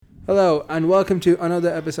Hello and welcome to another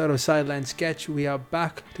episode of Sideline Sketch. We are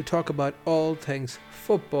back to talk about all things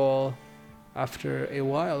football after a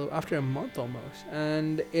while, after a month almost.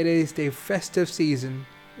 And it is the festive season,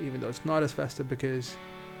 even though it's not as festive because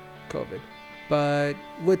COVID. But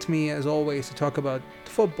with me, as always, to talk about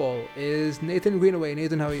football is Nathan Greenaway.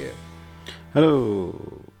 Nathan, how are you?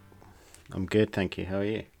 Hello. I'm good, thank you. How are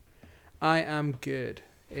you? I am good.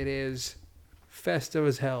 It is festive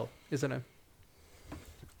as hell, isn't it?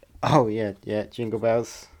 Oh, yeah. Jingle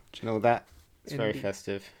bells. Do you know that? It's very Indeed.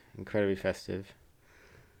 festive. Incredibly festive.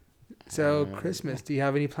 So, Christmas. Do you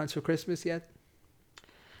have any plans for Christmas yet?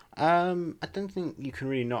 I don't think you can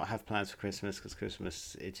really not have plans for Christmas because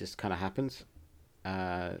Christmas, it just kind of happens.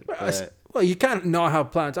 Well, you can't not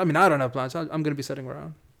have plans. I mean, I don't have plans. I'm going to be sitting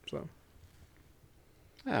around. So.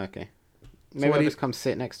 Okay. Maybe I'll just come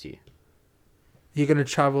sit next to you. You're going to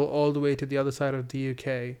travel all the way to the other side of the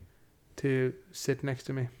UK to sit next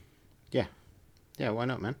to me? Yeah, why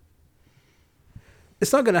not, man?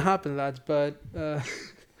 It's not going to happen, lads, but...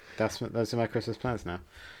 Those are my Christmas plans now.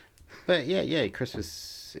 But yeah,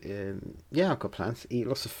 Christmas... I've got plans. Eat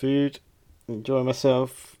lots of food, enjoy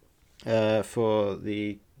myself for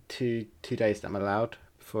the two days that I'm allowed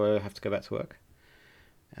before I have to go back to work.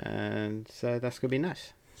 And so that's going to be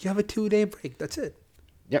nice. You have a 2-day break, that's it?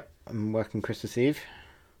 Yep, I'm working Christmas Eve.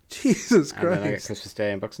 Jesus Christ. And then I get Christmas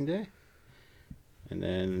Day and Boxing Day. And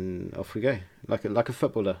then off we go. Like a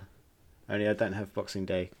footballer. Only I don't have Boxing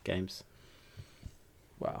Day games.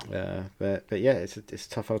 Wow. But yeah, it's a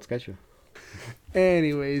tough old schedule.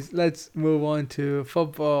 Anyways, let's move on to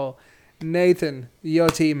football. Nathan, your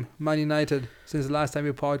team, Man United, since the last time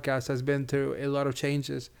your podcast has been through a lot of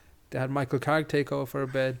changes. They had Michael Carrick take over for a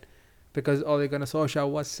bit because Ole Gunnar Solskjaer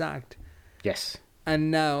was sacked. Yes. And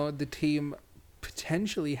now the team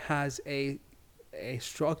potentially has a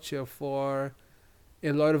structure for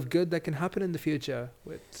a lot of good that can happen in the future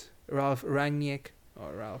with Ralf Rangnick.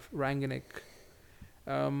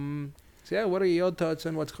 So yeah, what are your thoughts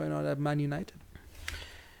on what's going on at Man United?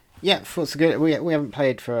 Yeah, thoughts are good. We haven't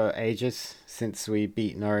played for ages since we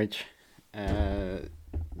beat Norwich. But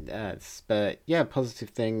yeah, positive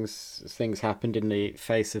things happened in the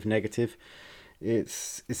face of negative.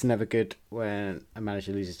 It's never good when a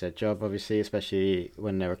manager loses their job, obviously, especially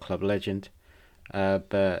when they're a club legend.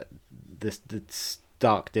 But the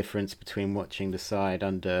stark difference between watching the side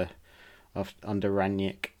under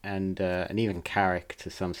Rangnick and even Carrick, to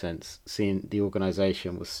some sense, seeing the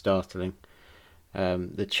organisation was startling.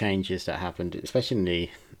 The changes that happened, especially in the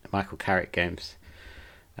Michael Carrick games,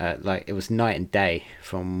 it was night and day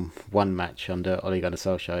from one match under Ole Gunnar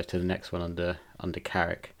Solskjaer to the next one under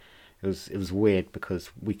Carrick. It was weird because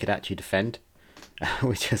we could actually defend,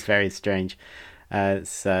 which is very strange.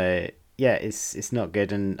 So yeah, it's not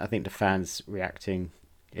good, and I think the fans reacting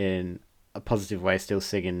in a positive way, still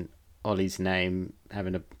singing Ollie's name,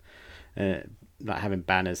 having having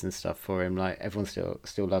banners and stuff for him. Like, everyone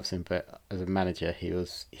still loves him, but as a manager, it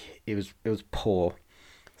was poor.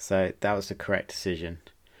 So that was the correct decision,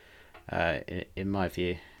 in my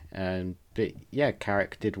view. But yeah,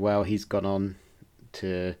 Carrick did well. He's gone on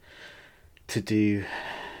to do.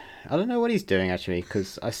 I don't know what he's doing, actually,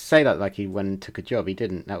 because I say that like he went and took a job. He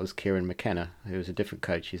didn't. That was Kieran McKenna, who was a different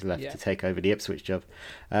coach. He's left to take over the Ipswich job.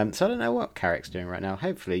 So I don't know what Carrick's doing right now.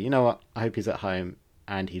 Hopefully, you know what? I hope he's at home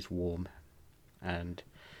and he's warm and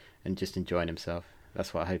just enjoying himself.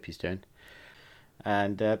 That's what I hope he's doing.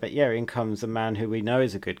 And but yeah, in comes a man who we know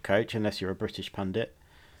is a good coach, unless you're a British pundit,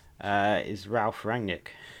 is Ralf Rangnick.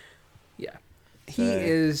 Yeah. He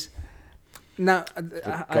is... Now,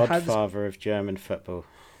 the godfather of German football.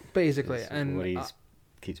 Basically, and what he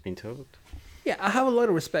keeps being told. Yeah, I have a lot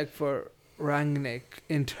of respect for Rangnick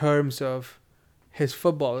in terms of his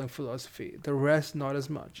footballing philosophy. The rest, not as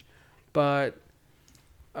much. But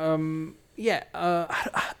I don't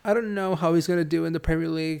know how he's going to do in the Premier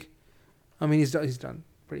League. I mean, he's done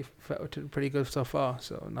pretty good so far,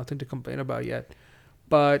 so nothing to complain about yet.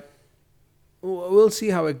 But we'll see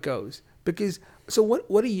how it goes. So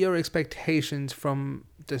what are your expectations from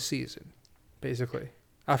the season, basically?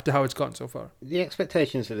 After how it's gone so far? The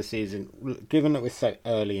expectations for the season, given that we're so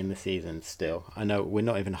early in the season still, I know we're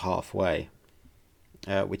not even halfway,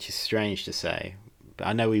 which is strange to say. But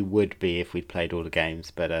I know we would be if we'd played all the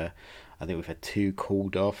games, but I think we've had 2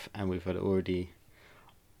 called off, and we've had already...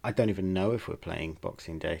 I don't even know if we're playing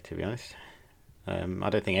Boxing Day, to be honest. I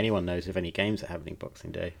don't think anyone knows of any games that are happening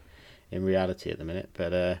Boxing Day in reality at the minute,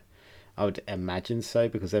 but I would imagine so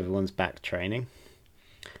because everyone's back training.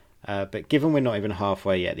 But given we're not even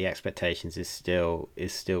halfway yet, the expectations is still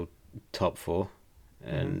top 4,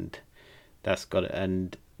 and that's got it.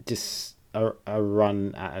 And just a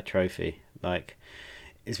run at a trophy. Like,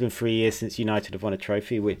 it's been 3 years since United have won a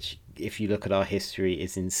trophy, which, if you look at our history,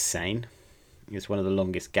 is insane. It's one of the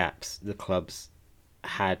longest gaps the club's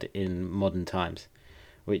had in modern times,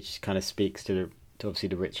 which kind of speaks to obviously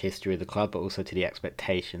the rich history of the club, but also to the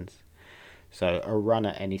expectations. So a run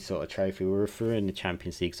at any sort of trophy, we're in the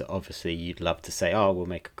Champions League, so obviously you'd love to say, oh, we'll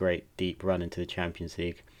make a great deep run into the Champions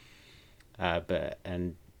League. But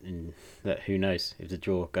who knows, if the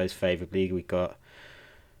draw goes favourably, we got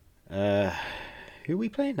who are we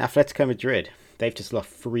playing? Atletico Madrid. They've just lost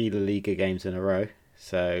 3 La Liga games in a row,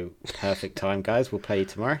 so perfect time, guys. We'll play you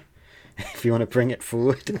tomorrow if you want to bring it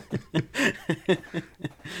forward.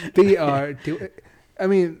 I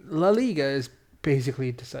mean, La Liga is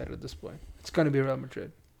basically decided at this point. It's going to be Real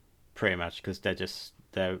Madrid. Pretty much, because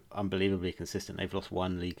they're unbelievably consistent. They've lost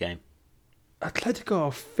 1 league game. Atletico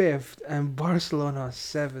are 5th and Barcelona are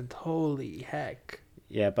 7th. Holy heck.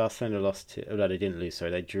 Yeah, Barcelona lost although they didn't lose,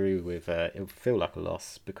 sorry, they drew with, it would feel like a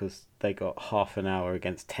loss, because they got half an hour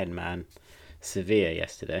against 10-man Sevilla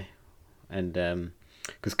yesterday. And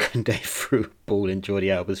because Koundé threw a ball in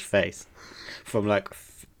Jordi Alba's face from like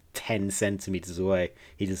 10 centimetres away.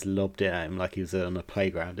 He just lobbed it at him like he was on a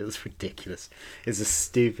playground. It was ridiculous. It's the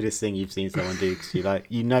stupidest thing you've seen someone do, because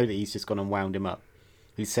you know that he's just gone and wound him up.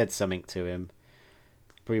 He said something to him,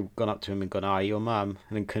 probably gone up to him and gone, your mum,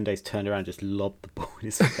 and then Koundé's turned around and just lobbed the ball in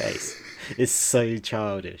his face. It's so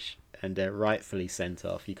childish, and rightfully sent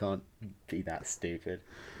off. You can't be that stupid.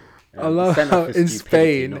 I love how in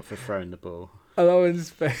Spain, not for throwing the ball. I love in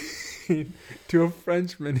Spain, to a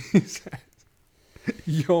Frenchman he says,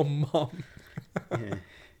 your mum.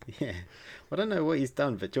 Yeah. Well, I don't know what he's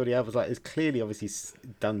done, but Jordi Alba's like, it's clearly obviously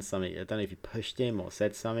done something. I don't know if he pushed him or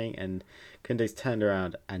said something, and Koundé's turned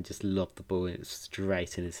around and just lobbed the ball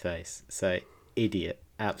straight in his face. So, idiot.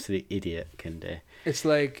 Absolute idiot, Koundé. It's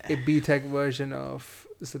like a B-Tech version of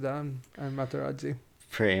Zidane and Materazzi.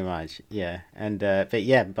 Pretty much, yeah. And but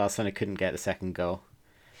yeah, Barcelona couldn't get the second goal.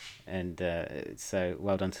 And so,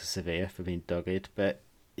 well done to Sevilla for being dogged. But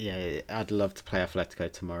yeah, I'd love to play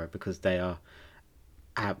Atletico tomorrow, because they are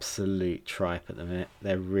absolute tripe at the minute.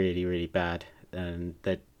 They're really, really bad, and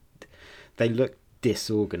they look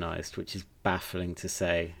disorganised, which is baffling to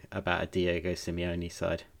say about a Diego Simeone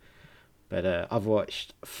side. But I've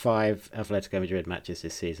watched 5 Atletico Madrid matches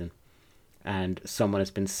this season, and someone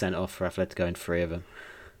has been sent off for Atletico in 3 of them.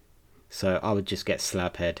 So I would just get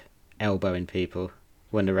slab head, elbowing people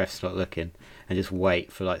when the ref's not looking, and just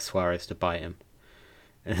wait for like Suarez to bite him,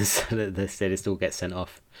 and so that they just all get sent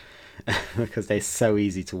off. Because they're so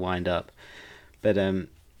easy to wind up. But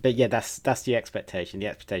yeah, that's the expectation. The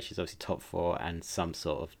expectation is obviously top 4 and some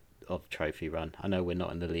sort of trophy run. I know we're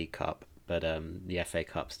not in the League Cup, but the FA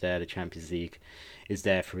Cup's there. The Champions League is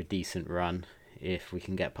there for a decent run. If we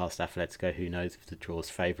can get past Atletico, who knows if the draw's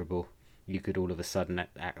favourable, you could all of a sudden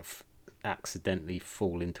accidentally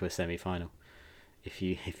fall into a semi-final if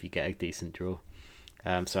you get a decent draw.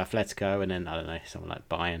 So Atletico, and then I don't know, someone like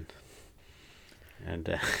Bayern. And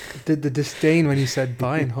the disdain when you said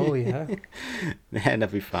Bayern, holy hell. Yeah,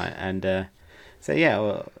 that'd be fine. And so yeah,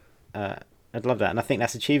 well, I'd love that, and I think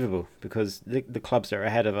that's achievable, because the clubs that are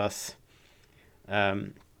ahead of us,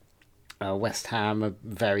 West Ham are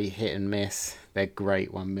very hit and miss. They're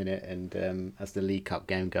great 1 minute, and as the League Cup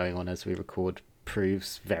game going on as we record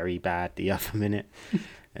proves, very bad the other minute.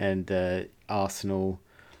 And Arsenal.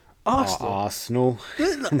 No.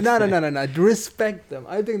 Respect them.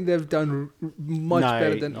 I think they've done much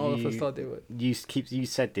better than all of us thought they would. You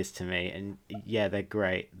said this to me, and yeah, they're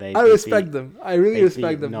great. I respect them. I really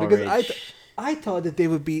respect them, because I thought that they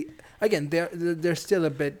would be, again, they're still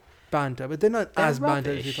a bit banter, but they're not as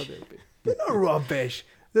banter as you thought they would be. They're not rubbish.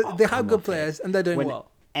 They have good players, and they're doing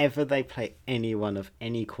well. Whenever they play anyone of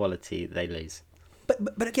any quality, they lose.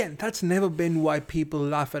 But again, that's never been why people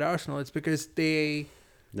laugh at Arsenal. It's because they...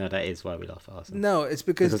 No, that is why we laugh at Arsenal. No, it's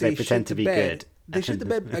because they pretend to be good. They shit the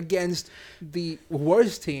bed against the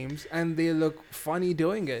worst teams, and they look funny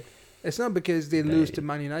doing it. It's not because they lose to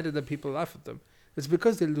Man United that people laugh at them. It's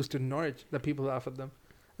because they lose to Norwich that people laugh at them.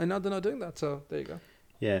 And now they're not doing that, so there you go.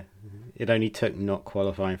 Yeah, it only took not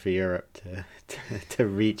qualifying for Europe to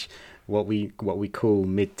reach what we call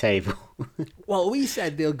mid-table. Well, we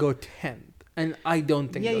said they'll go 10th, and I don't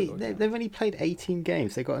think they'll go 10th. They've only played 18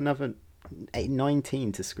 games. They got another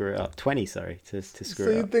 19 to screw it up. 20, sorry, to screw it up.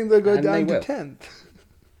 So you think they'll go down to 10th?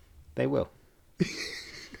 They will.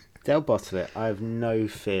 They'll bottle it. I have no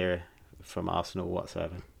fear from Arsenal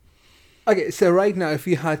whatsoever. Okay, so right now, if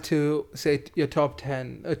you had to say your top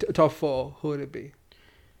 10, top 4, who would it be?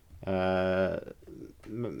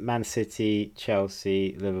 Man City,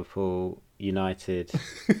 Chelsea, Liverpool, United,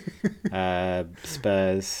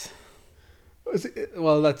 Spurs.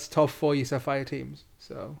 Well, that's top four USFI teams.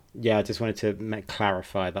 So Yeah, I just wanted to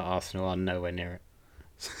clarify that Arsenal are nowhere near it.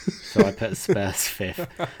 So I put Spurs fifth.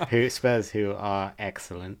 Spurs who are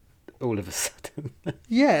excellent all of a sudden.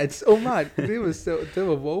 yeah, it's mad. They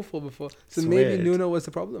were woeful before. So It's maybe weird. Nuno was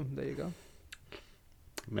the problem. There you go.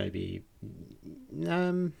 Maybe,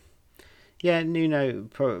 yeah, Nuno.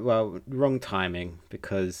 Well, wrong timing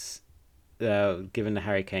because given the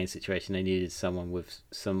Harry Kane situation, they needed someone with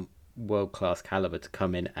some world-class caliber to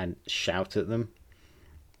come in and shout at them.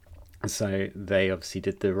 So they obviously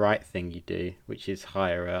did the right thing you do, which is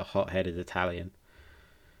hire a hot-headed Italian.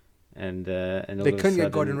 And all They of a couldn't get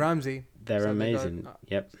sudden, Gordon Ramsay. they're so they amazing. got-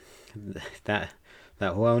 Yep,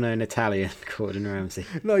 that well-known Italian Gordon Ramsay.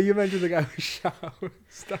 No, you mentioned the guy who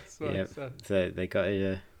shouts. That's what I Yep. said. So they got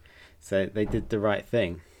so they did the right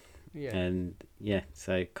thing. Yeah. And yeah,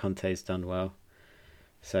 so Conte's done well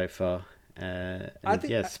so far. And I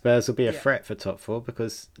think- Spurs will be a yeah. threat for top four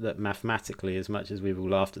because look, mathematically, as much as we've all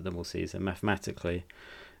laughed at them all season, mathematically,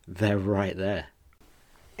 they're right there.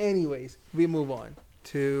 Anyways, we move on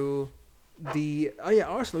to the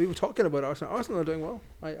Arsenal. We were talking about Arsenal. Arsenal are doing well.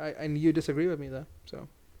 And you disagree with me there. So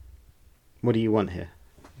What do you want here?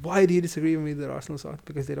 why do you disagree with me that Arsenal suck?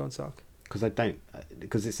 Because they don't suck. Because I don't.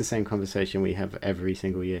 Because it's the same conversation we have every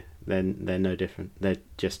single year. They're no different. They're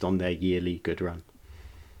just on their yearly good run.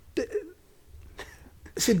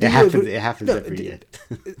 So It happens every year.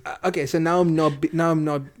 Okay, so now I'm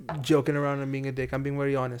not joking around and being a dick. I'm being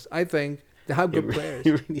very honest. I think they have good players.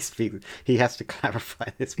 He really speaks. He has to clarify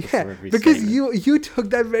this before Yeah, every because statement. you took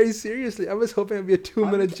that very seriously. I was hoping it'd be a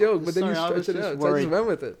 2-minute joke, but then you sorry, I was stretched it just out. So I worried. just went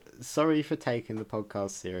with it. Sorry for taking the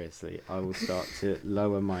podcast seriously. I will start to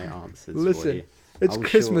lower my answers. For Listen, you. it's I'm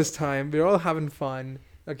Christmas time. We're all having fun.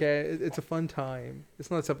 Okay, it's a fun time.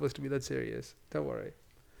 It's not supposed to be that serious. Don't worry.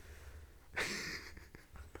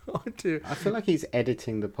 On to I feel like he's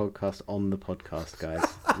editing the podcast on the podcast, guys.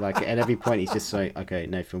 Like at every point, he's just saying, "Okay,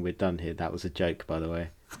 Nathan, we're done here. That was a joke, by the way."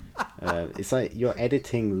 It's like you're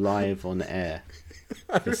editing live on air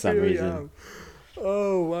for some really reason. am.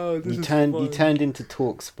 Oh wow, this You is turned fun. you turned into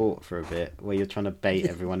Talk Sport for a bit, where you're trying to bait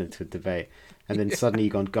everyone into a debate, and then suddenly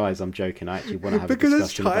you've gone, "Guys, I'm joking. I actually want to have because a it's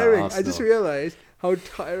discussion tiring. about I Arsenal." just realized how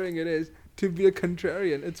tiring it is to be a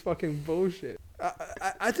contrarian. It's fucking bullshit.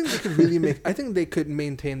 I think they could really make. I think they could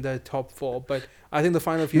maintain the top four, but I think the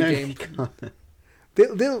final few No, games, they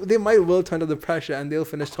can't. they might wilt under the pressure and they'll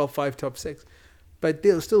finish top 5, top 6, but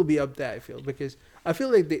they'll still be up there. I feel because I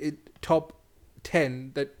feel like the top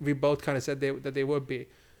 10 that we both kind of said that they would be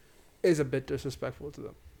is a bit disrespectful to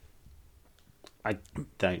them. I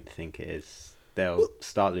don't think it is. They'll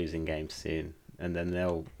start losing games soon, and then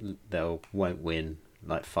they'll won't win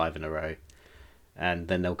like 5 in a row, and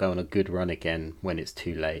then they'll go on a good run again when it's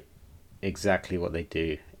too late. Exactly what they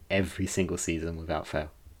do every single season without fail.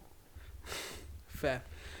 Fair.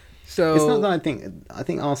 So It's not that I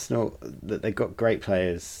think Arsenal, that they've got great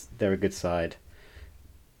players. They're a good side.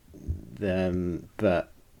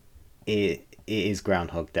 But it is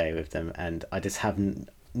Groundhog Day with them, and I just haven't.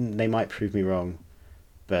 They might prove me wrong,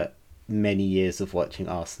 but many years of watching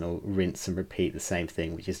Arsenal rinse and repeat the same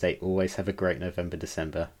thing, which is they always have a great November,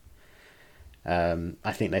 December.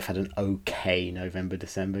 I think they've had an okay November,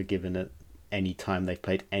 December, given that any time they've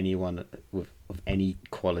played anyone of any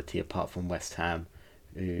quality apart from West Ham,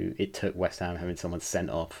 who it took West Ham having someone sent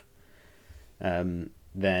off, then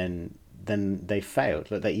they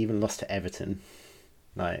failed. Like they even lost to Everton.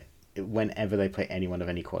 Like whenever they play anyone of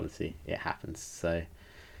any quality, it happens. So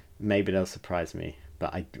maybe they'll surprise me,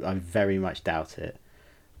 but I very much doubt it.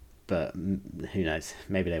 But who knows?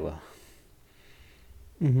 Maybe they will.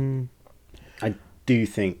 Mm-hmm. I do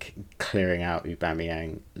think clearing out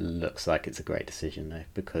Aubameyang looks like it's a great decision though,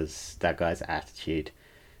 because that guy's attitude,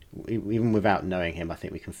 even without knowing him, I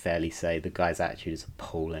think we can fairly say the guy's attitude is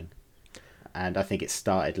appalling. And I think it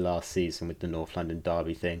started last season with the North London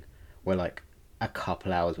derby thing, where like a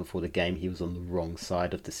couple hours before the game he was on the wrong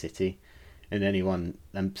side of the city, and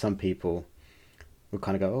some people would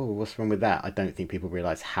kind of go, "Oh, what's wrong with that?" I don't think people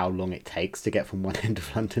realise how long it takes to get from one end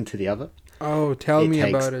of London to the other. Oh, tell me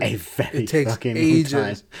about it. It takes a very It takes fucking ages. long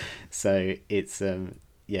time. So it's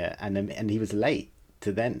yeah, and he was late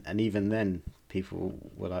to then, and even then people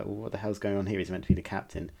were like, "Well, what the hell's going on here? He's meant to be the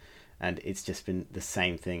captain." And it's just been the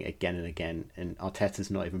same thing again and again. And Arteta's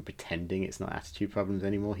not even pretending it's not attitude problems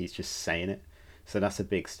anymore. He's just saying it. So that's a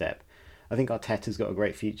big step. I think Arteta's got a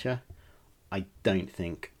great future. I don't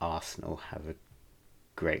think Arsenal have a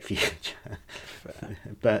great future.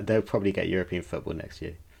 But they'll probably get European football next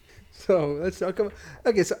year. So let's talk about.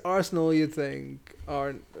 Okay, so Arsenal, you think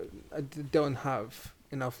don't have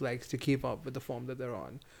enough legs to keep up with the form that they're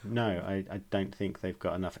on? No, I don't think they've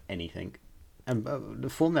got enough anything. And the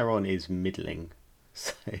form they're on is middling.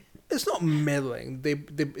 So It's not middling. They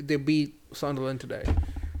beat Sunderland today.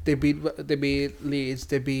 They beat Leeds.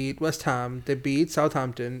 They beat West Ham. They beat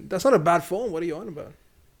Southampton. That's not a bad form. What are you on about?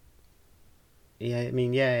 yeah, I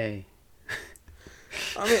mean, yay.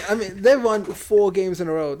 I mean, they've won 4 games in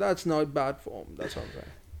a row. That's not bad form. That's what I'm saying.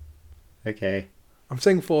 Okay. I'm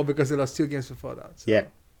saying 4 because they lost 2 games before that. So. Yeah.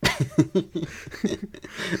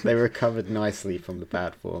 They recovered nicely from the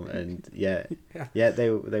bad form, and yeah, they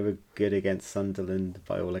were good against Sunderland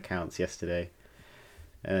by all accounts yesterday.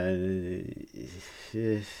 Although,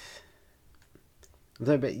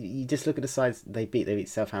 but you just look at the sides they beat. They beat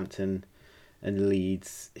Southampton and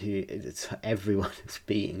Leeds, who everyone is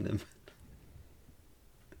beating them.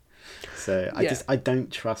 So I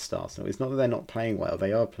don't trust Arsenal. It's not that they're not playing well;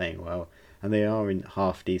 they are playing well, and they are in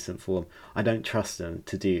half decent form. I don't trust them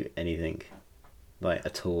to do anything, like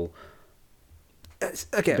at all.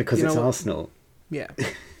 Okay, because it's Arsenal. Yeah,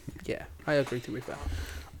 yeah, I agree. To be fair,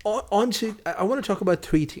 on to I want to talk about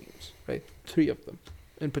 3 teams, right? 3 of them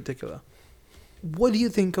in particular. What do you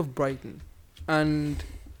think of Brighton, and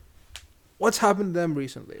what's happened to them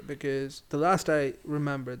recently? Because the last I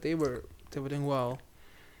remember, they were doing well.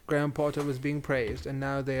 Graham Potter was being praised, and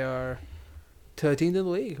now they are 13th in the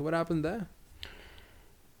league. What happened there?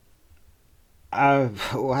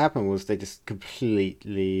 What happened was they just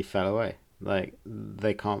completely fell away. Like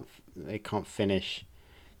they can't finish,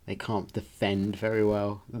 they can't defend very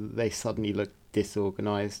well. They suddenly look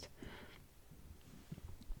disorganized,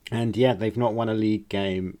 and yeah, they've not won a league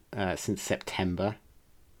game since September.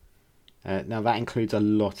 Now that includes a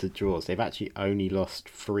lot of draws. They've actually only lost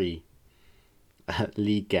 3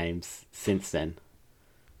 league games since then,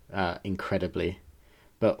 incredibly,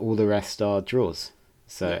 but all the rest are draws.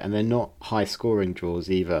 So, and they're not high scoring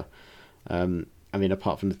draws either. I mean,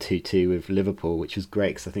 apart from the 2-2 with Liverpool, which was great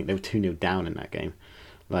because I think they were 2-0 down in that game.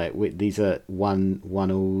 Like these are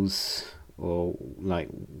 1-1-alls or like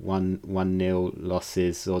 1-0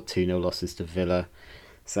 losses or 2-0 losses to Villa.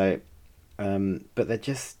 So, but they've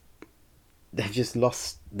just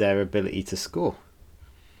lost their ability to score.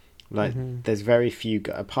 Like there's very few,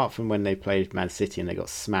 apart from when they played Man City and they got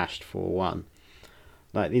smashed 4-1.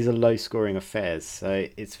 Like these are low scoring affairs, so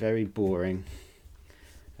it's very boring.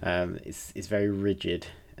 It's very rigid,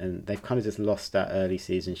 and they've kind of just lost that early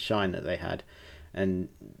season shine that they had, and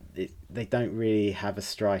they don't really have a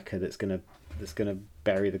striker that's gonna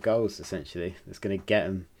bury the goals essentially. That's gonna get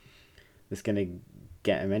them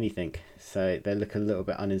anything. So they look a little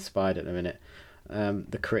bit uninspired at the minute.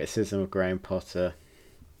 The criticism of Graham Potter,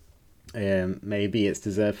 maybe it's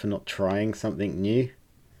deserved for not trying something new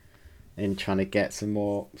in trying to get some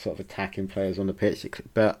more sort of attacking players on the pitch,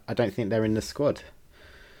 but I don't think they're in the squad.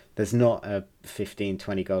 There's not a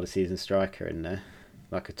 15-20 goal a season striker in there,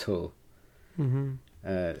 like at all.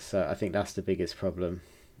 So I think that's the biggest problem.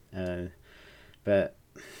 But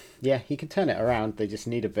yeah, he can turn it around. They just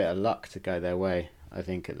need a bit of luck to go their way, I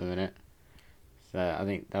think, at the minute. So I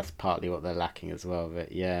think that's partly what they're lacking as well.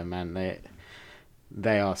 But yeah, man,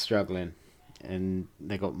 they are struggling, and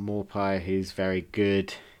they got Morpie, who's very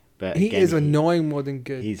good. But he is annoying more than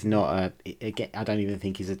good. He's not I don't even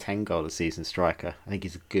think he's a 10 goal a season striker. I think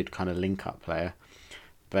he's a good kind of link up player.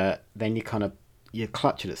 But then you're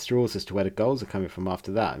clutching at straws as to where the goals are coming from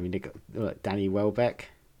after that. I mean, they got Danny Welbeck.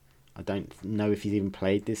 I don't know if he's even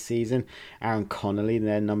played this season. Aaron Connolly,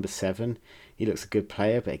 their number 7. He looks a good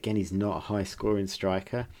player, but again, he's not a high scoring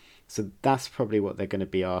striker. So that's probably what they're going to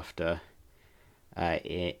be after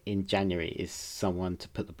in January, is someone to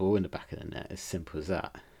put the ball in the back of the net. As simple as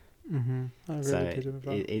that.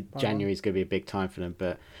 January is going to be a big time for them,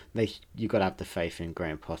 but you got to have the faith in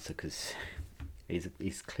Graham Potter, because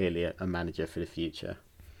he's clearly a manager for the future.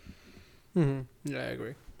 Yeah, I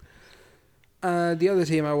agree. The other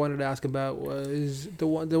team I wanted to ask about was the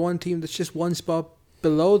one team that's just one spot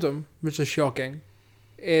below them, which is shocking.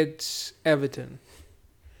 It's Everton.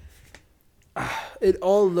 It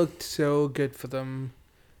all looked so good for them.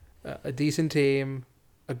 A decent team,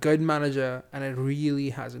 a good manager, and it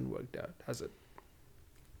really hasn't worked out, has it?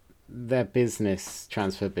 Their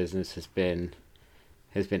transfer business has been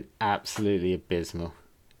absolutely abysmal.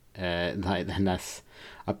 And that's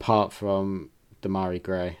apart from Damari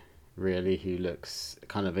Gray, really, who looks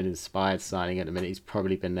kind of an inspired signing at the minute. He's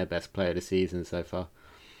probably been their best player of the season so far.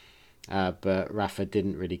 But Rafa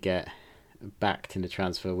didn't really get backed in the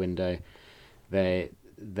transfer window. Their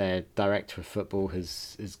director of football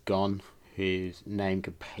has gone, whose name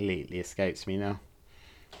completely escapes me now.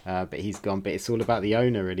 But he's gone. But it's all about the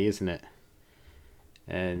owner, really, isn't it?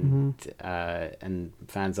 And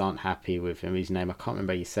fans aren't happy with him. His name, I can't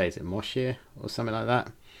remember. You say, is it Moshe or something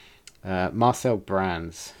like that? Marcel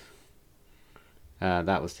Brands.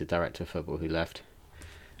 That was the director of football who left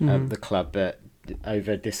the club, but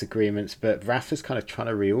over disagreements. But Rafa's kind of trying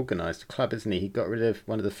to reorganise the club, isn't he? He got rid of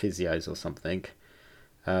one of the physios or something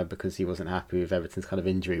because he wasn't happy with Everton's kind of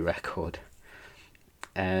injury record.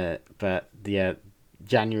 But yeah,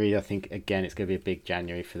 January, I think again it's going to be a big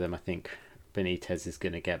January for them. I think Benitez is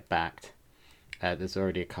going to get backed. There's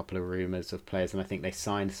already a couple of rumours of players, and I think they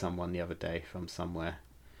signed someone the other day from somewhere.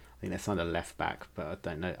 I think they signed a left back, but I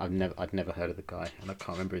don't know. I'd never heard of the guy, and I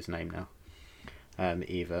can't remember his name now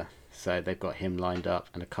either. So they've got him lined up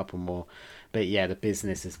and a couple more. But yeah, the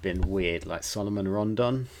business has been weird. Like Solomon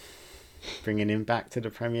Rondon, bringing him back to the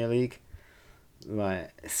Premier League,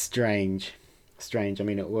 like strange. I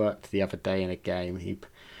mean, it worked the other day in a game. He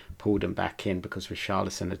pulled him back in because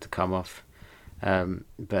Richarlison had to come off.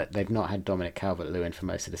 But they've not had Dominic Calvert-Lewin for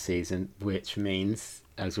most of the season, which means,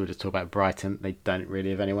 as we were just talking about Brighton, they don't really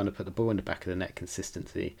have anyone to put the ball in the back of the net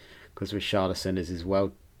consistently, because Richarlison, as is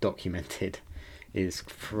well documented, is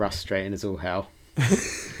frustrating as all hell. I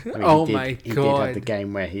mean, my God. He did have the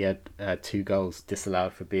game where he had 2 goals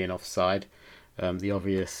disallowed for being offside. The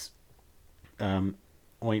obvious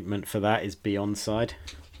ointment for that is be onside,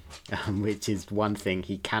 which is one thing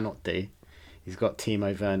he cannot do. He's got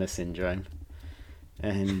Timo Werner syndrome.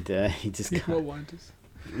 And he just can't.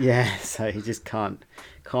 Yeah, so he just can't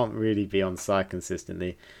really be on side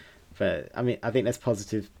consistently. But I mean, I think there's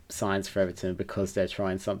positive signs for Everton because they're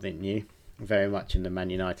trying something new, very much in the Man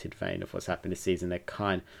United vein of what's happened this season.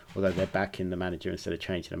 Although they're backing the manager instead of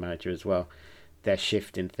changing the manager as well, they're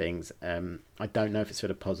shifting things. I don't know if it's for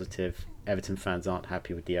the positive. Everton fans aren't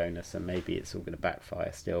happy with the owner, so maybe it's all going to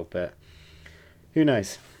backfire still. But who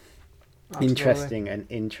knows? Absolutely.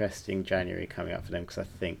 Interesting January coming up for them, because I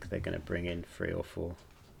think they're going to bring in 3 or 4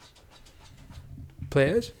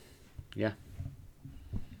 players. Yeah.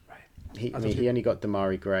 Right. He only got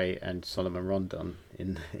Damari Gray and Solomon Rondon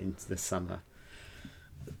in the summer.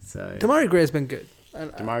 So Damari Gray's been good.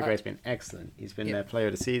 Damari Gray's been excellent. He's been their player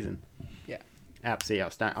of the season. Yeah. Absolutely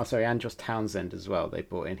outstanding. Oh, sorry, Andros Townsend as well. They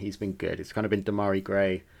brought in. He's been good. It's kind of been Damari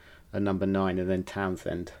Gray, a number 9, and then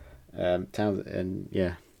Townsend. Townsend,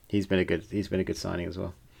 yeah. He's been a good signing as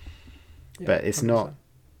well. Yeah, but it's 100%. Not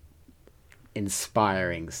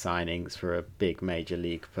inspiring signings for a big major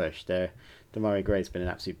league push. Damari Gray's been an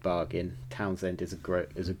absolute bargain. Townsend is a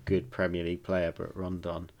good Premier League player, but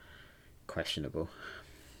Rondon, questionable.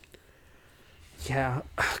 Yeah,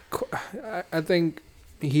 I think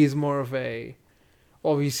he's more of a.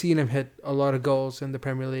 Well, we've seen him hit a lot of goals in the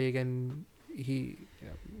Premier League, and he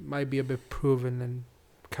might be a bit proven and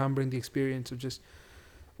can bring the experience of just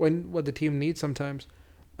what the team needs sometimes.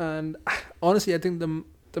 And honestly, I think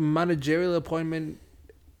the managerial appointment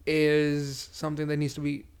is something that needs to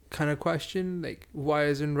be kind of questioned. Like, why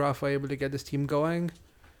isn't Rafa able to get this team going?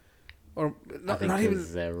 Or not even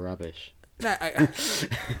they're rubbish.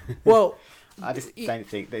 Well, I just don't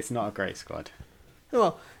think it's not a great squad.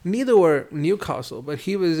 Well, neither were Newcastle, but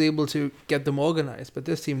he was able to get them organized. But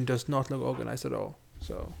this team does not look organized at all.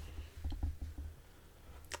 So.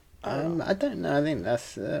 I don't know. I think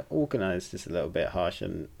that's organised is a little bit harsh,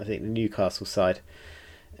 and I think the Newcastle side,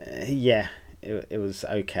 it was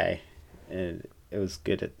okay, and it was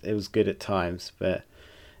good at times, but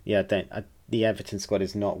yeah, the Everton squad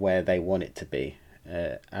is not where they want it to be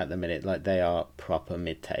at the minute. Like, they are proper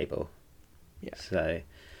mid-table, so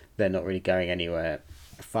they're not really going anywhere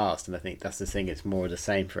fast, and I think that's the thing. It's more of the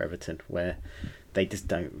same for Everton, where they just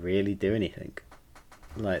don't really do anything.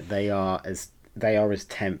 Like, they are as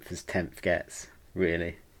tenth as tenth gets,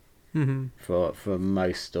 really. Mm-hmm. For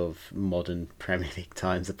most of modern Premier League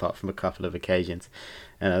times, apart from a couple of occasions,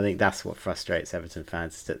 and I think that's what frustrates Everton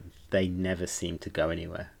fans, is that they never seem to go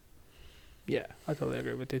anywhere. Yeah, I totally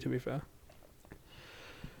agree with you, to be fair.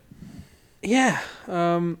 Yeah,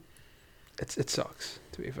 it sucks,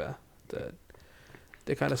 to be fair, that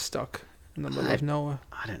they're kind of stuck in the middle of nowhere.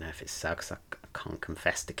 I don't know if it sucks. I can't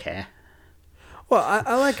confess to care. Well,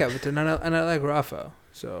 I like Everton and I like Rafa,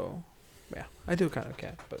 so yeah, I do kind of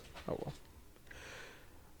care, but oh well.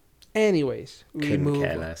 Anyways, we move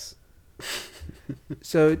care less.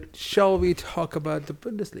 So, shall we talk about the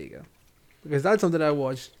Bundesliga? Because that's something I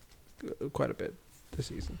watched quite a bit this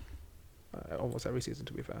season, almost every season,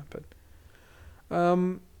 to be fair. But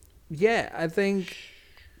yeah, I think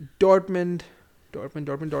Dortmund.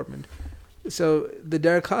 So the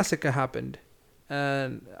Der Klassiker happened.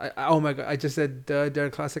 And oh my god, I just said Der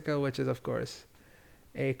Klassiker, which is of course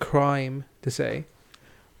a crime to say.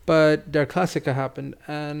 But their Klassiker happened,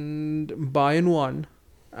 and Bayern won,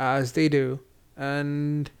 as they do,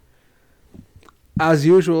 and as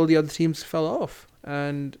usual, the other teams fell off.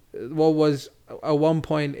 And what was a 1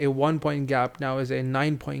 point gap now is a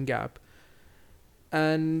 9 point gap,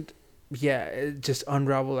 and yeah, it just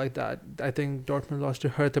unraveled like that. I think Dortmund lost to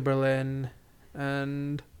Hertha Berlin,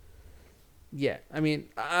 and yeah, I mean,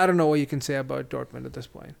 I don't know what you can say about Dortmund at this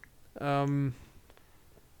point. Um,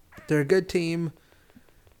 they're a good team,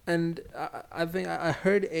 and I think I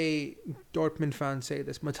heard a Dortmund fan say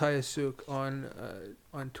this, Matthias Suk, on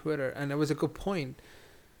Twitter, and it was a good point.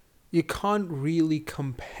 You can't really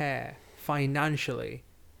compare financially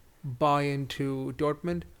Bayern to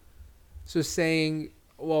Dortmund. So saying,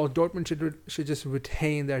 well, Dortmund should just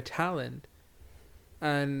retain their talent,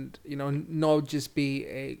 and not just be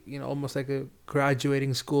a almost like a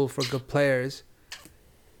graduating school for good players,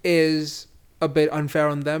 is a bit unfair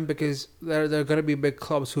on them, because there are going to be big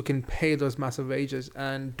clubs who can pay those massive wages,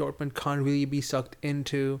 and Dortmund can't really be sucked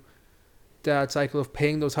into that cycle of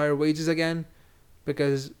paying those higher wages again,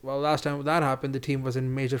 because, well, last time that happened, the team was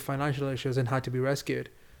in major financial issues and had to be rescued.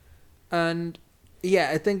 And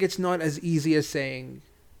yeah, I think it's not as easy as saying,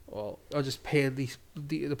 well, I'll just pay the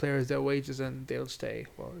players their wages and they'll stay.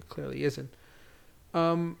 Well, it clearly isn't.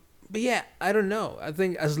 But yeah, I don't know. I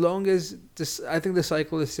think as long as I think the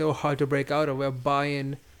cycle is so hard to break out of, where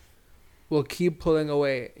Bayern will keep pulling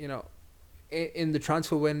away, in the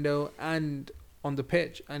transfer window and on the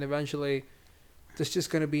pitch, and eventually there's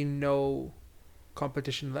just going to be no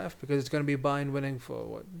competition left, because it's going to be Bayern winning for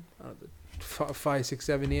what, I don't know, 5, 6,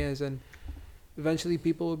 7 years, and eventually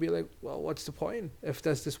people will be like, well, what's the point if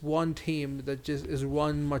there's this one team that just is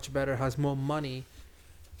run much better, has more money?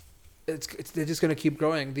 They're just going to keep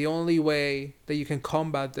growing. The only way that you can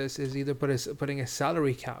combat this is either putting a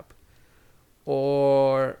salary cap,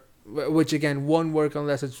 or, which again won't work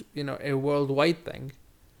unless it's a worldwide thing,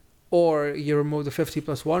 or you remove the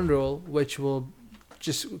 50+1 rule, which will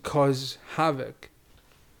just cause havoc.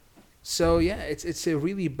 So yeah, it's a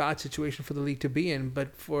really bad situation for the league to be in,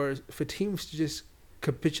 but for teams to just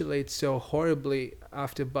capitulate so horribly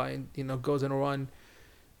after Bayern goes on a run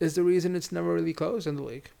is the reason it's never really closed in the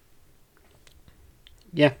league.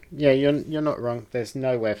 Yeah, you're not wrong. There's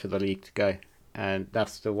nowhere for the league to go, and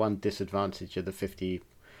that's the one disadvantage of the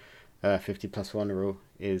 50+1 rule,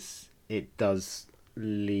 is it does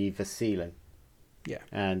leave a ceiling. Yeah,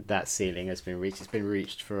 and that ceiling has been reached. It's been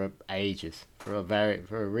reached for ages, for a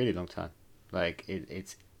really long time. Like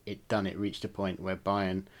it reached a point where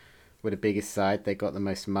Bayern were the biggest side. They got the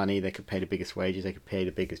most money. They could pay the biggest wages. They could pay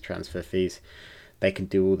the biggest transfer fees. They can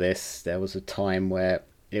do all this. There was a time where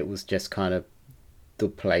it was just kind of the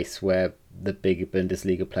place where the bigger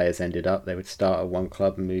Bundesliga players ended up. They would start at one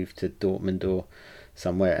club, move to Dortmund or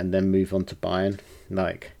somewhere, and then move on to Bayern.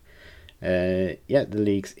 The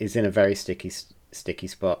league is in a very sticky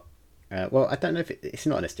spot. Well, I don't know if it's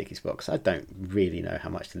not in a sticky spot, because I don't really know how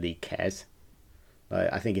much the league cares.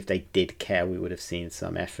 I think if they did care, we would have seen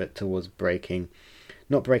some effort towards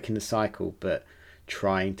not breaking the cycle, but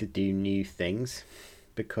trying to do new things,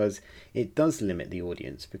 because it does limit the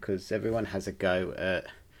audience, because everyone has a go at,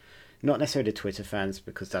 not necessarily the Twitter fans,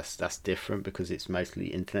 because that's different, because it's mostly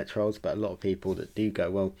internet trolls, but a lot of people that do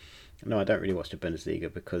go, well, no, I don't really watch the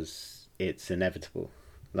Bundesliga because it's inevitable.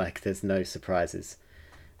 Like, there's no surprises.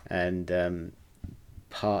 And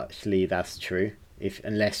partially that's true,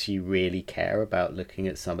 unless you really care about looking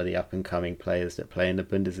at some of the up-and-coming players that play in the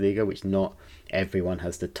Bundesliga, which not everyone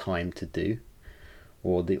has the time to do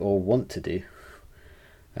or want to do.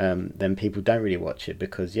 Then people don't really watch it,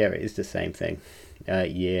 because, yeah, it is the same thing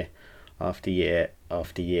year after year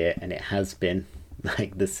after year, and it has been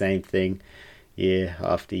like the same thing year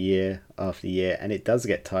after year after year, and it does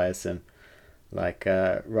get tiresome. Like,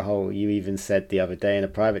 Rahul, you even said the other day in a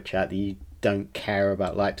private chat that you don't care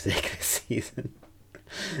about Leipzig this season.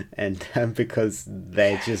 And because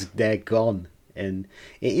they're gone. And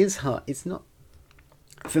it is hard.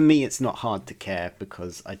 For me, it's not hard to care,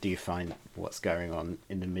 because I do find what's going on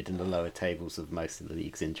in the mid and the lower tables of most of the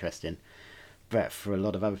leagues interesting. But for a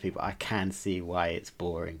lot of other people, I can see why it's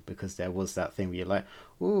boring, because there was that thing where you're like,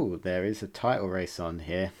 ooh, there is a title race on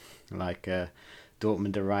here. Like,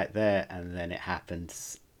 Dortmund are right there, and then it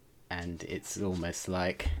happens, and it's almost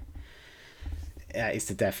like it's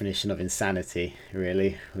the definition of insanity,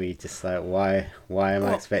 really. We just like, why am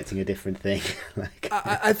I expecting a different thing?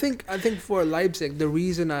 I think for Leipzig, the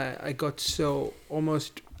reason I got so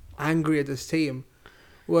almost angry at this team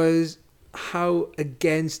was how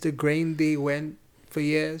against the grain they went for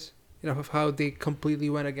years. Of how they completely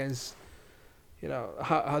went against,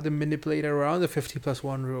 how they manipulated around the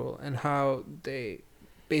 50+1 rule, and how they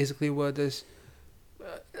basically were this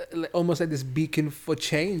almost like this beacon for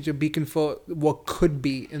change, a beacon for what could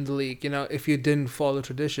be in the league. If you didn't follow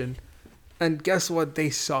tradition, and guess what, they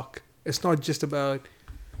suck. It's not just about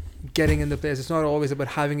getting in the players. It's not always about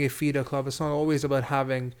having a feeder club. It's not always about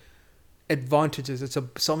having advantages.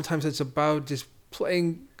 Sometimes it's about just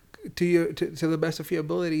playing to the best of your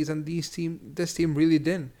abilities, and this team really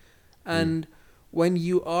didn't. And when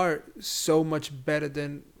you are so much better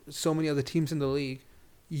than so many other teams in the league,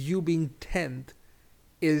 you being 10th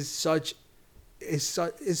is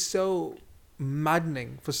so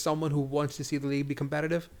maddening for someone who wants to see the league be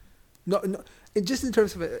competitive. No, just in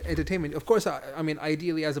terms of entertainment. Of course, I mean,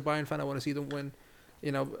 ideally, as a Bayern fan, I want to see them win,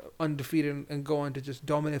 undefeated and go on to just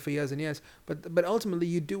dominate for years and years. But ultimately,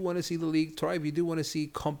 you do want to see the league thrive. You do want to see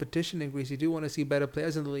competition increase. You do want to see better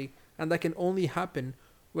players in the league, and that can only happen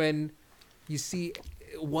when you see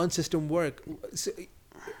one system work. So,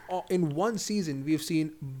 in one season, we've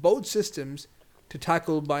seen both systems to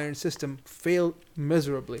tackle Bayern's system fail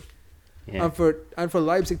miserably, and for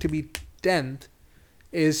Leipzig to be 10th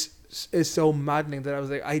is so maddening that I was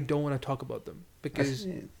like, I don't want to talk about them, because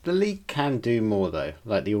the league can do more though.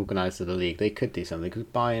 Like the organisers of the league, they could do something, because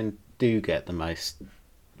Bayern do get the most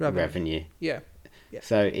revenue. Yeah.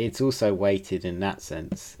 So it's also weighted in that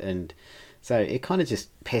sense, and so it kind of just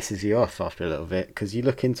pisses you off after a little bit, because you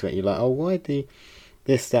look into it, you're like, oh, why do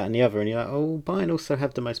this, that, and the other, and you're like, oh, Bayern also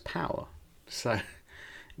have the most power. So,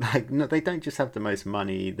 no, they don't just have the most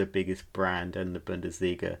money, the biggest brand, and the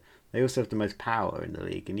Bundesliga. They also have the most power in the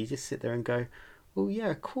league, and you just sit there and go, "Oh yeah,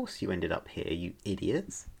 of course you ended up here, you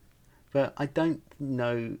idiots." But I don't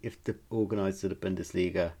know if the organisers of the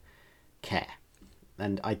Bundesliga care,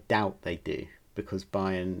 and I doubt they do, because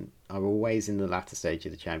Bayern are always in the latter stage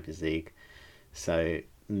of the Champions League, so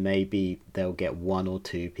maybe they'll get one or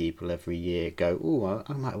two people every year go, "Oh,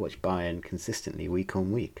 I might watch Bayern consistently week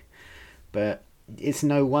on week," but it's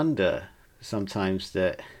no wonder sometimes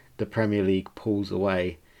that the Premier League pulls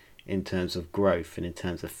away in terms of growth and in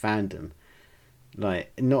terms of fandom. I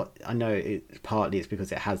know partly it's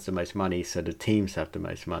because it has the most money, so the teams have the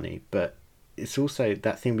most money, but it's also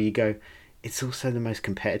that thing where you go, it's also the most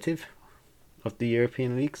competitive of the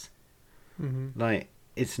European leagues. Mm-hmm.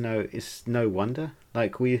 It's no wonder.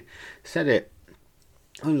 Like we said it,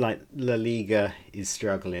 like La Liga is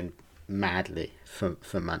struggling madly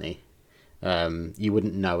for money. You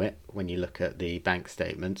wouldn't know it when you look at the bank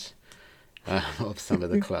statements of some of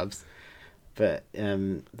the clubs, but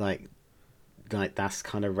like that's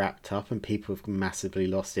kind of wrapped up, and people have massively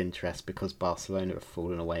lost interest because Barcelona have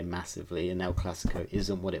fallen away massively, and El Clasico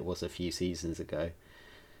isn't what it was a few seasons ago.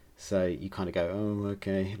 So you kind of go, oh,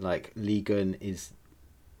 okay, like Ligue 1 is,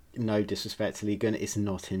 no disrespect to Ligue 1, it's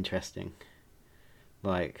not interesting.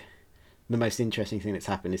 Like, the most interesting thing that's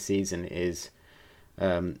happened this season is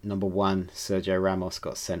number one, Sergio Ramos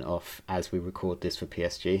got sent off as we record this for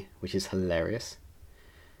PSG, which is hilarious.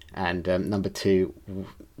 And number two,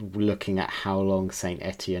 looking at how long Saint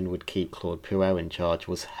Etienne would keep Claude Puel in charge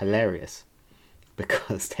was hilarious,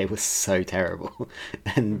 because they were so terrible,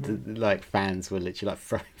 and like fans were literally like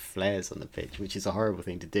throwing flares on the pitch, which is a horrible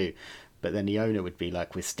thing to do. But then the owner would be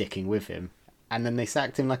like, "We're sticking with him," and then they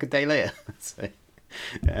sacked him like a day later, so,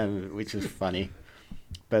 which was funny.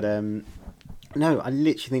 But no, I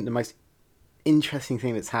literally think the most interesting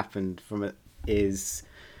thing that's happened from it is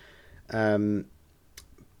Borussia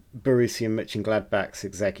Mönchengladbach's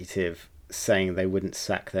executive saying they wouldn't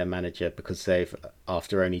sack their manager because they've,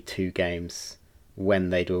 after only 2 games, when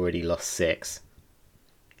they'd already lost 6.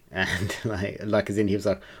 And like as in he was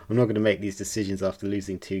like, I'm not going to make these decisions after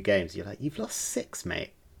losing 2 games. You're like, you've lost 6,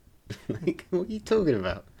 mate. Like, what are you talking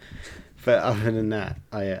about? But other than that,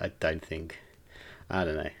 I don't think, I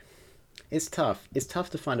don't know. It's tough. It's tough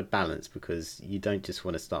to find a balance, because you don't just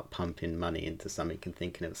want to start pumping money into something and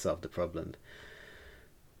thinking it'll solve the problem.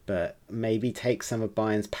 But maybe take some of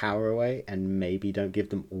Bayern's power away, and maybe don't give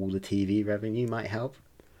them all the TV revenue might help.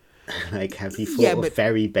 Like, have you thought of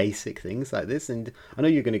very basic things like this? And I know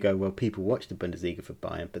you're going to go, well, people watch the Bundesliga for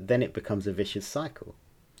Bayern, but then it becomes a vicious cycle.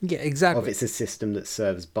 Yeah, exactly. Of it's a system that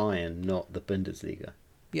serves Bayern, not the Bundesliga.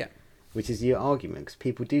 Yeah. Which is your argument, because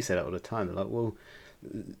people do say that all the time. They're like, well,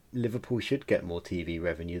 Liverpool should get more TV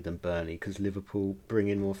revenue than Burnley because Liverpool bring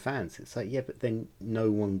in more fans. It's like, yeah, but then no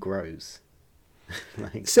one grows.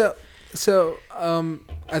 Like, so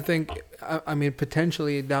I think, I mean,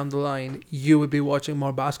 potentially down the line you would be watching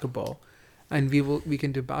more basketball, and we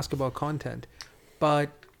can do basketball content. But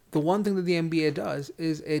the one thing that the NBA does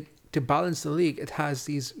is, to balance the league, it has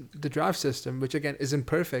the draft system, which again isn't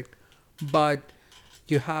perfect, but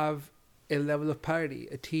you have a level of parity.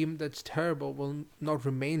 A team that's terrible will not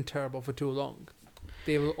remain terrible for too long.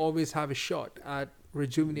 they will always have a shot at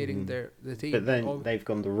rejuvenating the team. But then they've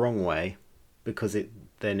gone the wrong way because it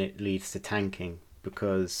leads to tanking.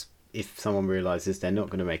 Because if someone realises they're not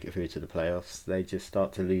going to make it through to the playoffs, they just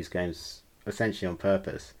start to lose games essentially on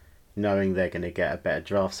purpose, knowing they're going to get a better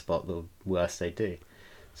draft spot the worse they do.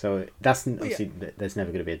 So that's obviously there's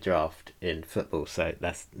never going to be a draft in football, so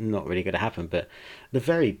that's not really going to happen. But the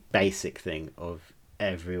very basic thing of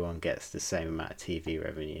everyone gets the same amount of TV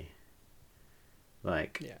revenue,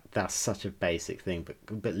 that's such a basic thing.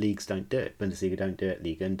 But leagues don't do it. Bundesliga don't do it.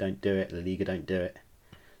 Liga don't do it. La Liga don't do it.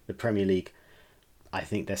 The Premier League, I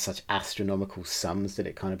think there's such astronomical sums that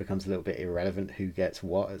it kind of becomes a little bit irrelevant who gets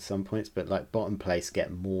what at some points. But like bottom place get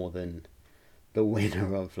more than the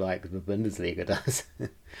winner of like the Bundesliga does.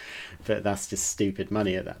 But that's just stupid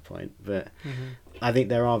money at that point. But I think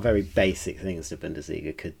there are very basic things the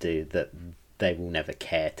Bundesliga could do that they will never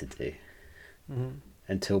care to do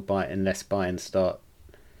unless Bayern start.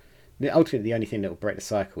 Ultimately, the only thing that will break the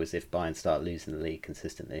cycle is if Bayern start losing the league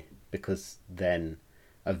consistently, because then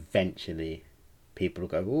eventually people will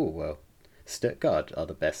go, oh well, Stuttgart are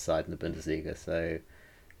the best side in the Bundesliga, so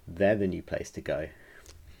they're the new place to go.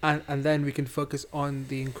 And then we can focus on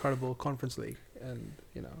the incredible Conference League, and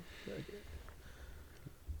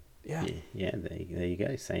yeah. There you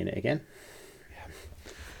go, saying it again. Yeah.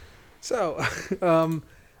 So,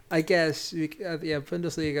 I guess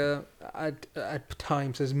Bundesliga at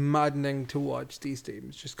times is maddening to watch these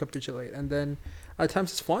teams just capitulate, and then at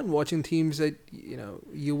times it's fun watching teams that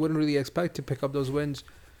you wouldn't really expect to pick up those wins,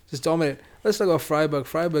 just dominate. Let's talk about Freiburg.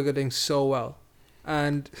 Freiburg are doing so well,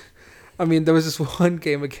 and I mean, there was this one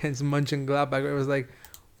game against Mönchengladbach where it was like,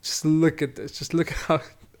 just look at this. Just look at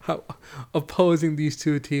how opposing these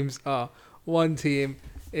two teams are. One team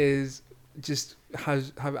is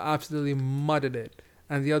have absolutely mudded it,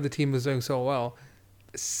 and the other team is doing so well.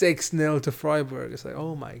 6-0 to Freiburg. It's like,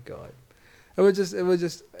 oh my God. It was just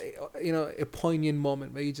a poignant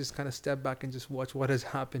moment where you just kind of step back and just watch what has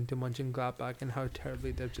happened to Mönchengladbach and how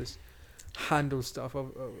terribly they've just handled stuff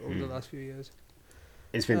over the last few years.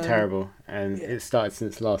 It's been terrible, and it started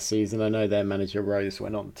since last season. I know their manager Rose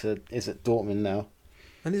went on to is at Dortmund now,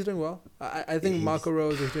 and he's doing well. I think Marco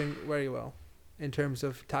Rose is doing very well in terms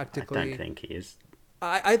of tactically. I don't think he is.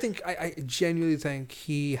 I genuinely think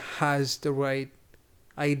he has the right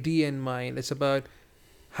idea in mind. It's about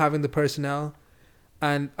having the personnel,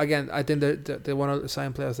 and again, I think they want to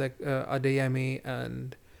sign players like Adeyemi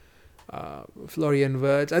and Florian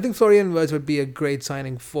Wirtz. I think Florian Wirtz would be a great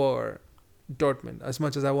signing for Dortmund. As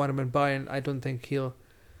much as I want him in Bayern, I don't think he'll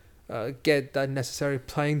get that necessary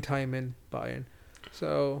playing time in Bayern.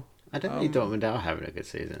 So I don't think Dortmund are having a good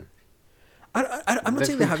season. I'm not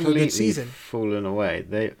saying they're having a good season. Fallen away.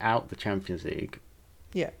 They're out the Champions League.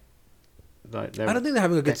 Yeah. I don't think they're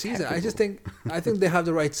having a good season. I think they have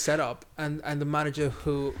the right setup and the manager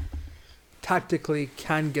who tactically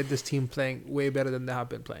can get this team playing way better than they have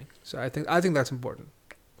been playing. So I think that's important.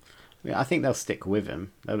 Yeah, I think they'll stick with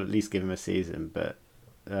him. They'll at least give him a season, but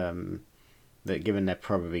that given they're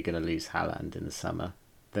probably going to lose Haaland in the summer,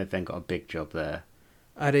 they've then got a big job there.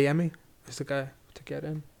 Adeyemi is the guy to get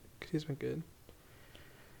in because he's been good.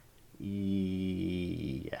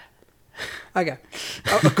 Yeah. Okay.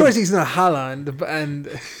 Of course he's not Haaland, but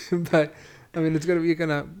I mean you're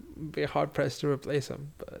gonna be hard pressed to replace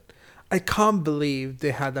him. But I can't believe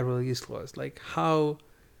they had that release clause. Like, how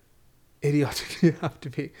idiotic you have to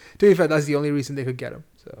be. To be fair, that's the only reason they could get him.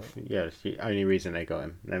 So yeah, it's the only reason they got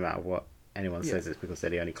him. No matter what anyone says, it's because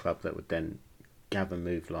they're the only club that would then have a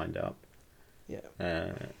move lined up.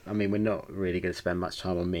 Yeah. I mean, we're not really going to spend much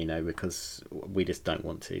time on Mino because we just don't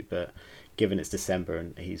want to. But given it's December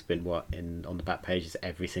and he's been on the back pages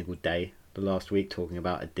every single day the last week talking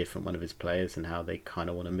about a different one of his players and how they kind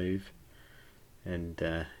of want to move, and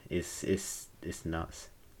it's nuts.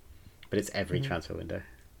 But it's every transfer window.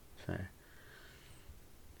 So.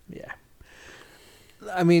 Yeah.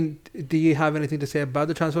 I mean, do you have anything to say about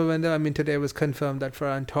the transfer window? I mean, today it was confirmed that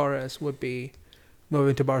Ferran Torres would be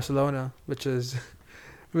moving to Barcelona, which is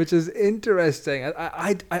interesting.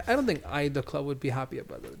 I don't think either club would be happy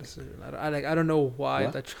about that decision. I don't know why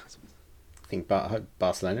that transfer. I think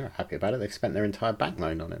Barcelona are happy about it. They've spent their entire bank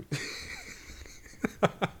loan on him.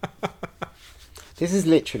 This is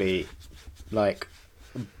literally like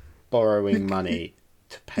borrowing money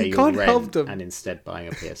to pay your rent and instead buying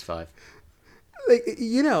a PS5. Like,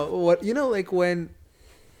 like when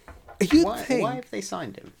why have they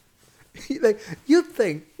signed him? Like, you'd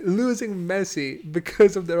think losing Messi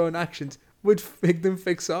because of their own actions would make them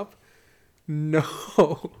fix up. No,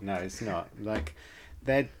 it's not. Like,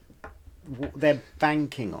 they're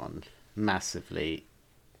banking on massively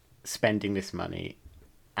spending this money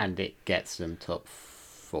and it gets them top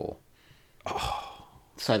 4. Oh.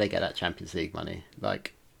 So they get that Champions League money,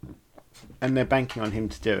 like, and they're banking on him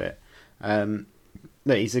to do it.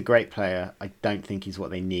 No, he's a great player. I don't think he's what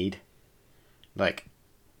they need. Like,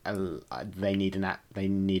 they need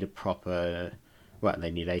a proper, well,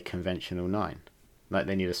 they need a conventional 9. Like,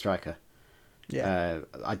 they need a striker. Yeah.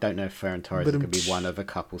 I don't know if Ferran Torres is going to be one of a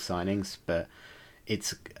couple signings, but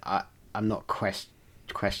I'm not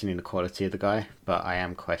questioning the quality of the guy, but I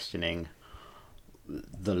am questioning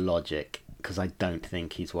the logic, because I don't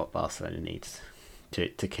think he's what Barcelona needs to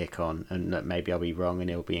kick on. And maybe I'll be wrong and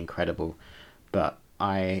it'll be incredible, but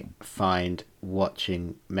I find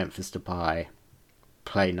watching Memphis Depay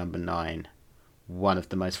play number 9 one of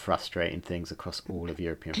the most frustrating things across all of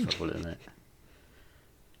European football, isn't it?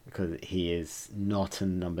 Because he is not a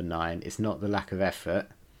number 9. It's not the lack of effort,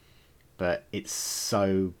 but it's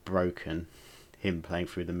so broken, him playing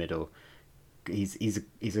through the middle. He's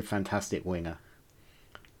a fantastic winger,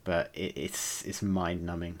 but it's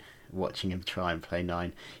mind-numbing watching him try and play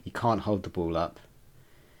 9. He can't hold the ball up.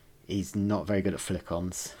 He's not very good at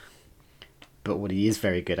flick-ons, but what he is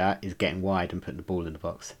very good at is getting wide and putting the ball in the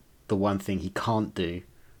box. The one thing he can't do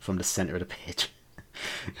from the centre of the pitch.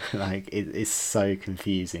 Like, it's so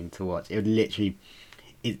confusing to watch. It would literally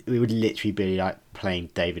be like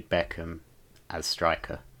playing David Beckham as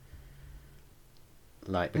striker.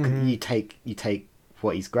 Like, because you take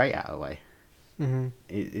what he's great at away. Mm-hmm.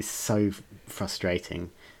 It's so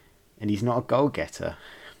frustrating, and he's not a goal getter.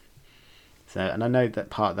 So, and I know that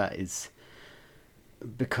part of that is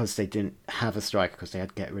because they didn't have a striker, because they had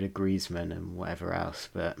to get rid of Griezmann and whatever else.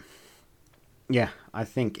 But yeah, I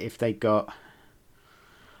think if they got,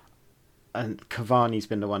 and Cavani's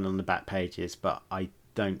been the one on the back pages, but I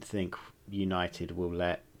don't think United will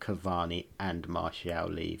let Cavani and Martial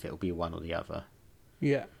leave. It'll be one or the other.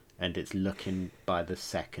 Yeah. And it's looking by the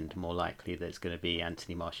second more likely that it's going to be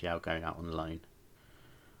Anthony Martial going out on loan.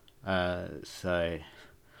 So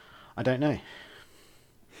I don't know,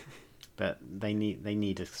 but they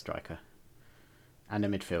need a striker, and a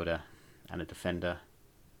midfielder, and a defender,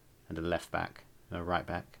 and a left back, and a right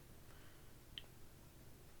back,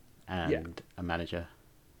 and a manager,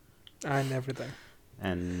 and everything,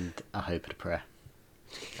 and a hope and a prayer,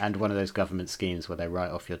 and one of those government schemes where they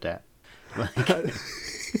write off your debt.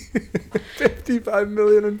 55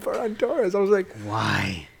 million in Ferran Torres. I was like,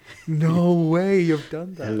 why? No way you've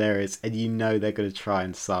done that. Hilarious. And you know they're going to try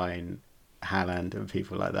and sign Haaland and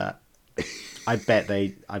people like that. I bet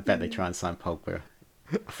they try and sign Pogba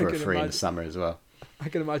for a free in the summer as well. I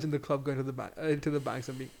can imagine the club going to the banks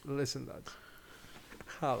and being, listen, lads,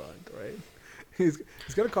 Haaland, right? He's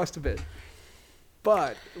going to cost a bit,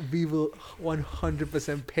 but we will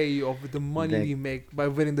 100% pay you off with the money you make by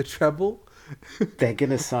winning the treble. They're going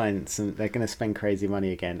to sign they're going to spend crazy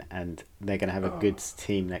money again, and they're going to have a good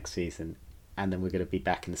team next season, and then we're going to be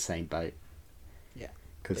back in the same boat. Yeah.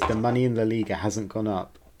 Because the money in La Liga hasn't gone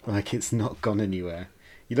up. Like, it's not gone anywhere.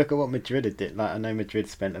 You look at what Madrid did. Like, I know Madrid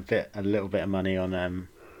spent a little bit of money on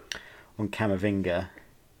Camavinga,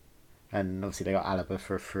 and obviously they got Alaba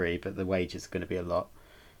for a free, but the wages are going to be a lot.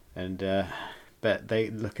 And but they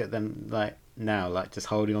look at them like now, like just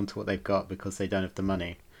holding on to what they've got because they don't have the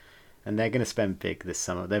money. And they're going to spend big this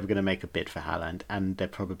summer. They're going to make a bid for Haaland, and they're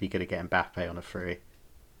probably going to get Mbappe on a free.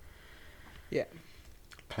 Yeah.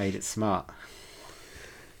 Played it smart.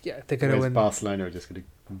 Yeah, they're going to win. Barcelona are just going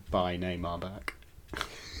to buy Neymar back.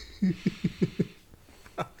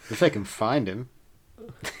 If they can find him.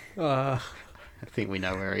 I think we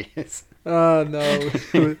know where he is. Oh, no.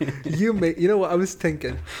 You know what? I was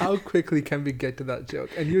thinking, how quickly can we get to that joke?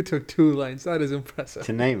 And you took 2 lines. That is impressive.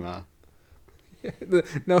 To Neymar? The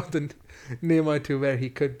Neymar to where he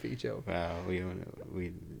could be, Joe. Well, we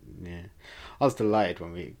yeah. I was delighted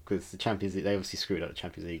because the Champions League, they obviously screwed up the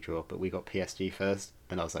Champions League draw, but we got PSG first,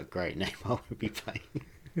 and I was like, great, Neymar would be playing.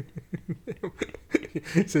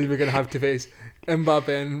 So we're gonna have to face Mbappe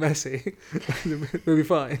and Messi. We'll be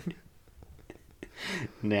fine.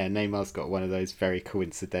 Yeah, Neymar's got one of those very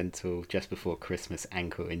coincidental just before Christmas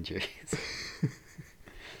ankle injuries.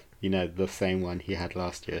 You know, the same one he had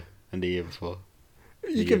last year and the year before.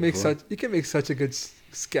 You can make such a good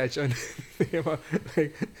sketch on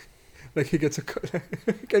like he gets a can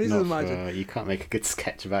you just imagine? You can't make a good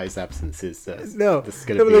sketch about his absences. No, this is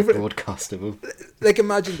going to be broadcastable. Like,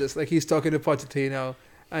 imagine this: like, he's talking to Pochettino,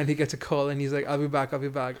 and he gets a call, and he's like, "I'll be back,"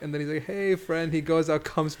 and then he's like, "Hey, friend," he goes out,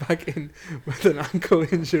 comes back in with an ankle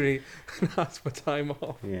injury, and asks for time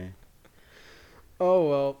off. Yeah. Oh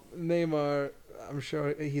well, Neymar. I'm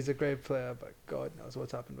sure he's a great player, but God knows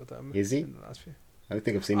what's happened with him. Is he? In the last few. I don't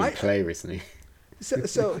think I've seen him play recently.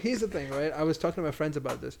 So here's the thing, right? I was talking to my friends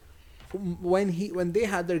about this. When they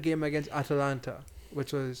had their game against Atalanta,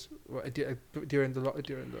 which was during the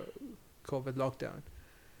COVID lockdown,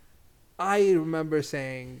 I remember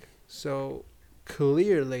saying so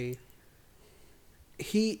clearly.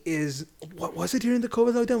 He is. What was it during the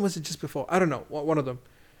COVID lockdown? Was it just before? I don't know. One of them,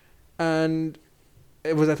 and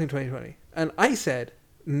it was, I think, 2020. And I said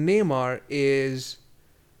Neymar is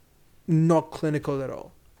not clinical at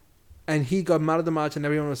all. And he got mad at the match, and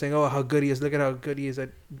everyone was saying, "Oh, how good he is! Look at how good he is at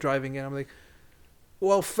driving in." I'm like,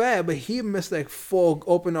 "Well, fair, but he missed like 4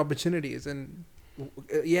 open opportunities, and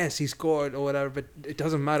yes, he scored or whatever. But it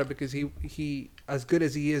doesn't matter because he as good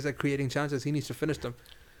as he is at creating chances, he needs to finish them."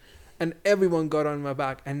 And everyone got on my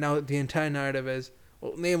back, and now the entire narrative is,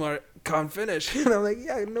 "Well, Neymar can't finish," and I'm like,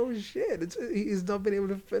 "Yeah, no shit. He's not been able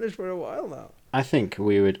to finish for a while now." I think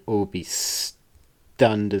we would all be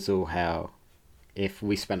stunned as all hell if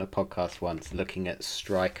we spent a podcast once looking at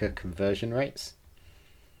striker conversion rates,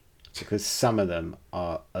 because some of them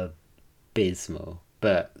are abysmal,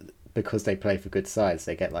 but because they play for good sides,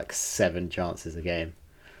 they get like 7 chances a game.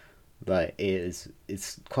 Like it's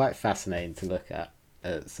quite fascinating to look at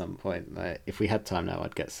some point. Like, if we had time now,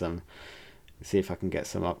 I'd get some, see if I can get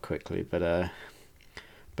some up quickly. But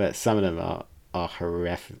some of them are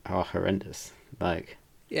horrendous. Like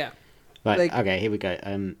okay, here we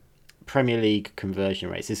go. Premier League conversion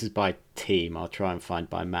rates. This is by team. I'll try and find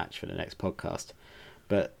by match for the next podcast.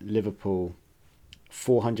 But Liverpool,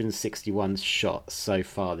 461 shots so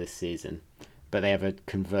far this season, but they have a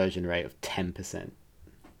conversion rate of 10%.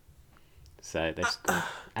 So that's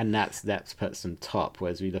and that's puts them top.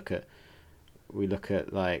 Whereas we look at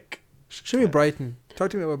like. Show me Brighton. Talk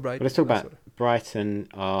to me about Brighton. Well, let's talk about Brighton.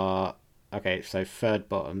 Are okay. So third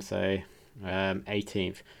bottom. So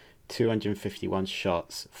 18th. 251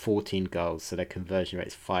 shots, 14 goals, so their conversion rate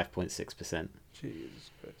is 5.6%. Jesus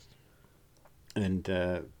Christ! And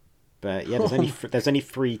but yeah, there's only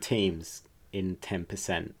 3 teams in 10%,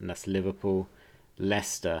 and that's Liverpool,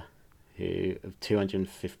 Leicester, who have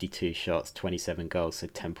 252 shots, 27 goals, so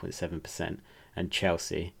 10.7%, and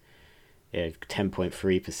Chelsea,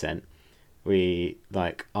 10.3%. We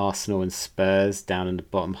like Arsenal and Spurs down in the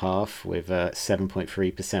bottom half with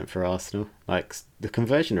 7.3% for Arsenal. Like, the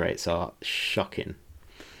conversion rates are shocking.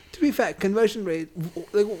 To be fair, conversion rate,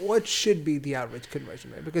 like, what should be the average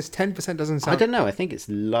conversion rate? Because 10% doesn't sound. I don't know. I think it's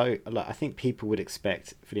low. Like, I think people would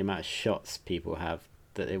expect, for the amount of shots people have,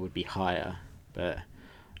 that it would be higher. But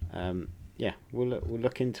yeah, we'll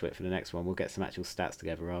look into it for the next one. We'll get some actual stats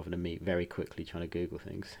together rather than me very quickly trying to Google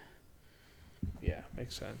things. Yeah,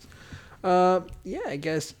 makes sense. Yeah, I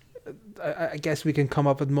guess we can come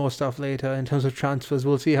up with more stuff later in terms of transfers.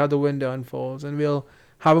 We'll see how the window unfolds, and we'll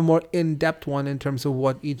have a more in-depth one in terms of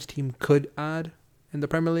what each team could add in the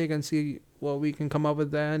Premier League and see what we can come up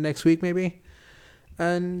with there next week maybe.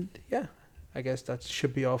 And yeah, I guess that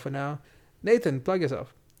should be all for now. Nathan, plug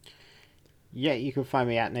yourself. Yeah, you can find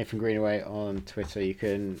me at Nathan Greenaway on Twitter. You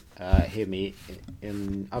can hear me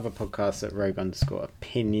in other podcasts at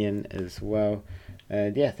Rogue_Opinion as well.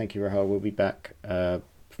 And yeah, thank you, Rahul. We'll be back. We'll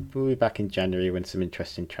be back in January when some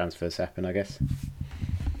interesting transfers happen, I guess.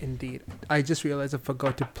 Indeed. I just realized I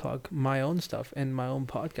forgot to plug my own stuff in my own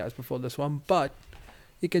podcast before this one, but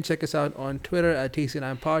you can check us out on Twitter at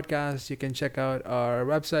TC9 Podcast. You can check out our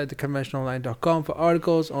website, theconventionalline.com, for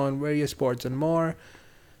articles on various sports and more.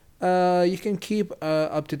 You can keep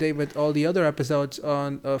up to date with all the other episodes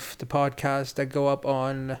of the podcast that go up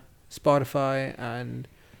on Spotify and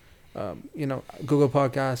Google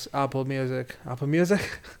Podcasts, Apple Music,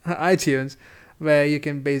 iTunes, where you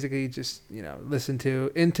can basically just listen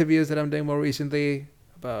to interviews that I'm doing more recently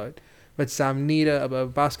with Sam Nida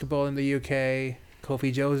about basketball in the UK,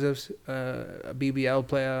 Kofi Joseph's a BBL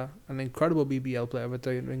player, an incredible BBL player with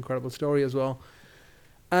an incredible story as well.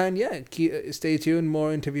 And yeah, stay tuned.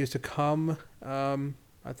 More interviews to come.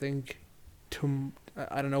 I think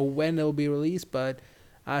I don't know when it'll be released, but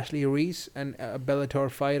Ashley Reese, a Bellator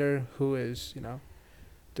fighter who is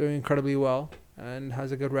doing incredibly well and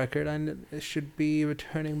has a good record, and it should be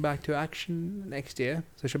returning back to action next year.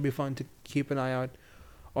 So it should be fun to keep an eye out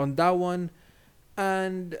on that one.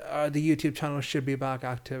 And the YouTube channel should be back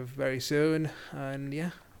active very soon. And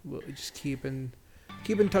yeah, we'll just keep in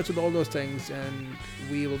touch with all those things, and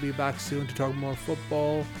we will be back soon to talk more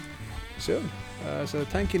football soon. So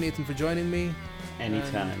thank you, Nathan, for joining me.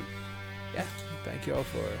 Anytime. Yeah, thank you all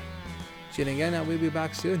for tuning in, and we'll be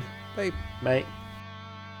back soon. Bye. Bye.